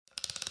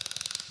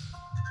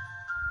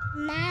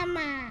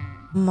Mama.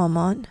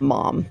 Maman.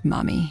 Mom.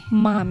 Mommy.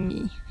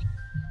 Mommy.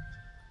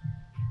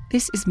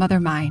 This is Mother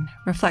Mine,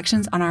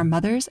 reflections on our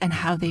mothers and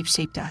how they've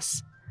shaped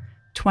us.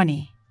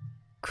 20.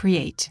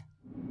 Create.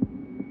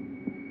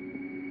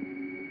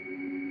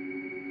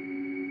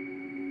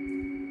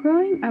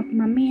 Growing up,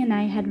 Mommy and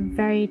I had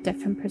very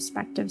different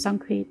perspectives on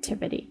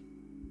creativity.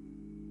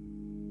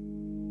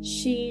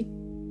 She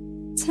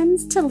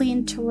tends to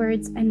lean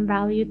towards and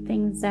value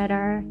things that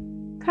are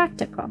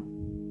practical.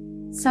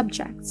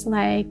 Subjects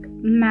like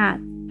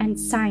math and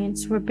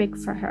science were big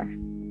for her.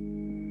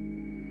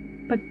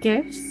 But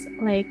gifts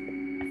like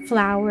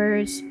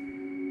flowers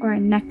or a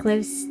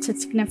necklace to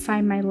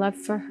signify my love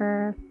for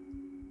her,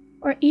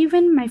 or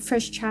even my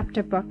first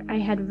chapter book I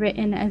had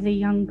written as a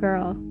young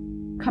girl,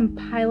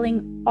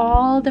 compiling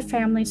all the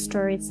family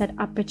stories that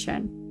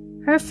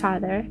Apachan, her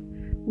father,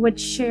 would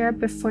share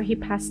before he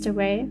passed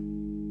away,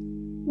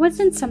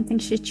 wasn't something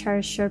she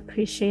cherished or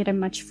appreciated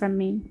much from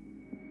me.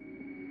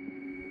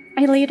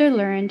 I later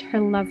learned her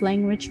love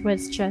language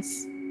was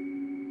just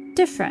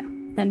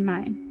different than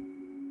mine.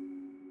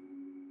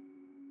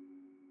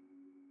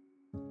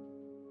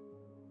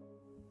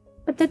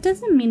 But that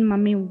doesn't mean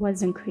Mommy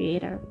wasn't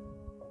creative.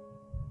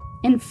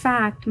 In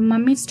fact,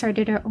 Mommy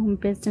started her own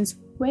business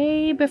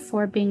way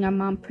before being a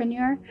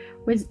mompreneur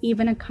was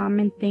even a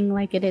common thing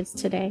like it is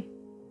today.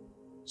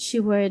 She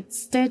would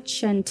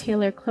stitch and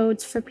tailor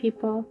clothes for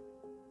people.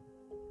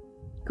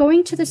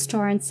 Going to the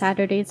store on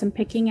Saturdays and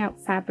picking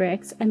out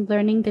fabrics and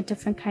learning the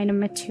different kind of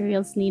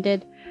materials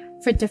needed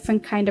for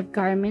different kind of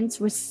garments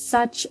was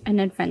such an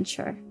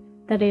adventure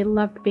that I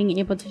loved being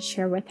able to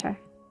share with her.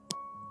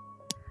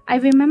 I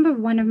remember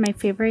one of my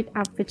favorite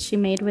outfits she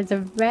made was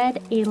a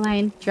red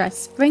A-line dress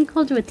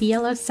sprinkled with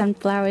yellow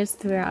sunflowers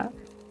throughout.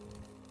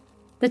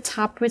 The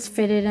top was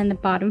fitted and the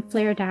bottom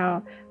flared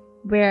out,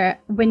 where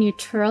when you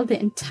twirled, the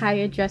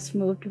entire dress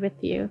moved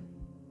with you.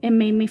 It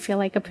made me feel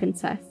like a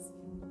princess.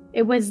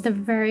 It was the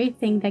very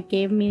thing that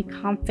gave me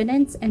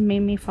confidence and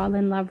made me fall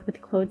in love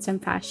with clothes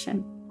and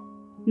fashion.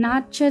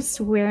 Not just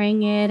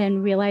wearing it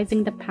and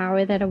realizing the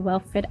power that a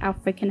well-fit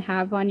outfit can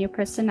have on your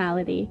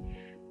personality,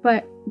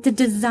 but the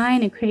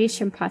design and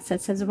creation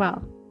process as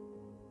well.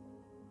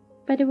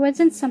 But it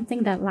wasn't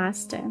something that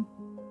lasted.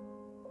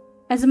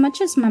 As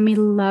much as Mommy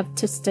loved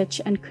to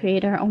stitch and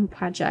create her own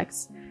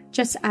projects,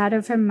 just out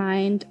of her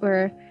mind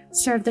or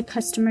serve the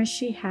customers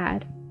she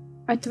had,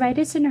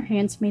 arthritis in her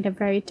hands made it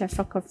very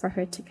difficult for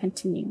her to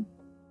continue.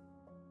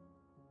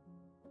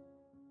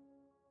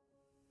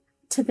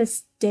 To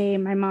this day,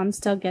 my mom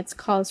still gets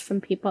calls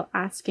from people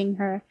asking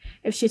her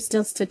if she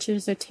still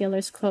stitches or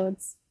tailors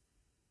clothes.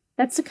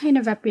 That's the kind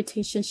of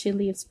reputation she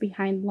leaves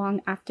behind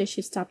long after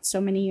she stopped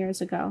so many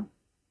years ago.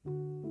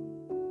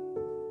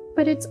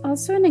 But it's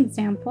also an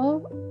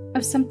example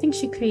of something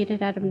she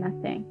created out of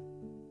nothing.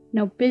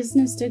 No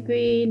business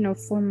degree, no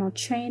formal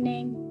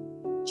training,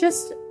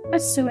 just a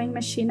sewing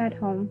machine at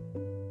home,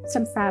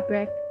 some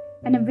fabric,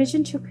 and a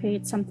vision to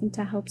create something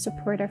to help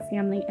support our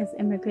family as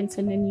immigrants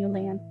in a new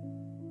land.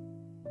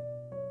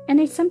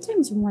 And I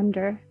sometimes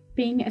wonder,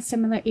 being a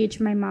similar age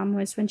my mom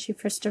was when she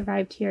first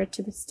arrived here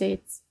to the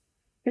States,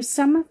 if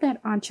some of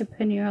that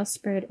entrepreneurial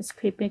spirit is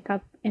creeping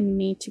up in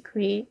me to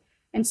create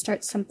and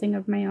start something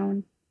of my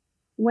own.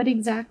 What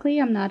exactly,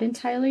 I'm not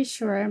entirely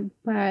sure,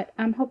 but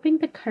I'm hoping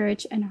the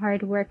courage and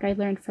hard work I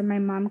learned from my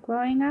mom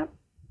growing up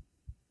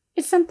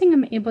is something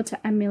I'm able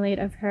to emulate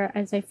of her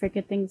as I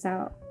figure things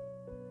out.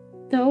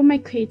 Though my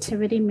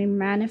creativity may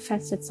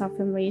manifest itself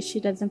in ways she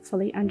doesn't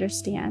fully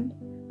understand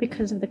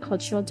because of the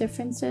cultural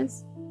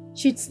differences,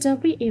 she'd still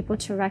be able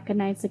to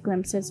recognize the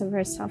glimpses of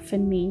herself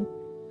in me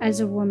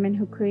as a woman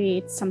who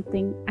creates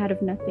something out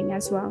of nothing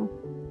as well.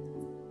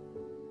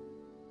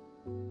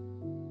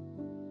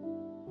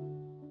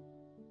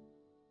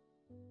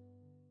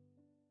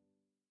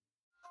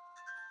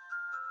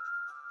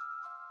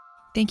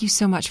 Thank you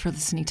so much for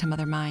listening to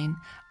Mother Mine.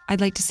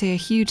 I'd like to say a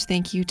huge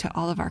thank you to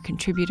all of our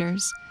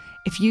contributors.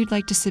 If you'd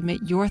like to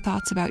submit your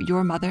thoughts about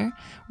your mother,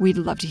 we'd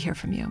love to hear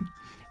from you.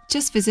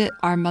 Just visit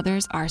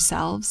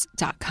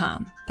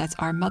ourmothersourselves.com. That's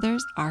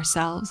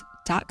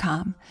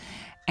ourmothersourselves.com,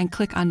 and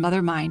click on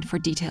Mother Mine for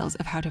details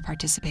of how to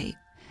participate.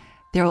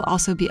 There will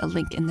also be a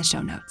link in the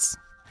show notes.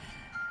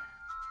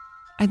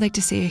 I'd like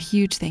to say a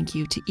huge thank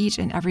you to each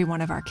and every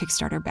one of our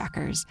Kickstarter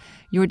backers.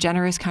 Your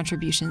generous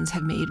contributions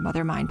have made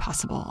Mother Mine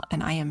possible,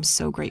 and I am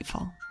so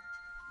grateful.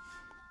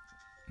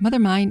 Mother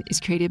Mine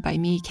is created by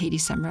me, Katie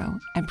Semro,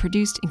 and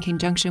produced in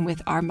conjunction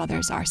with Our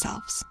Mothers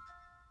Ourselves.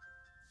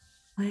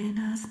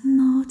 Buenas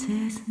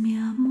noches, mi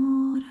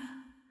amor,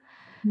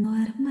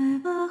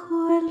 duerme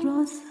bajo el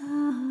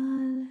rosal.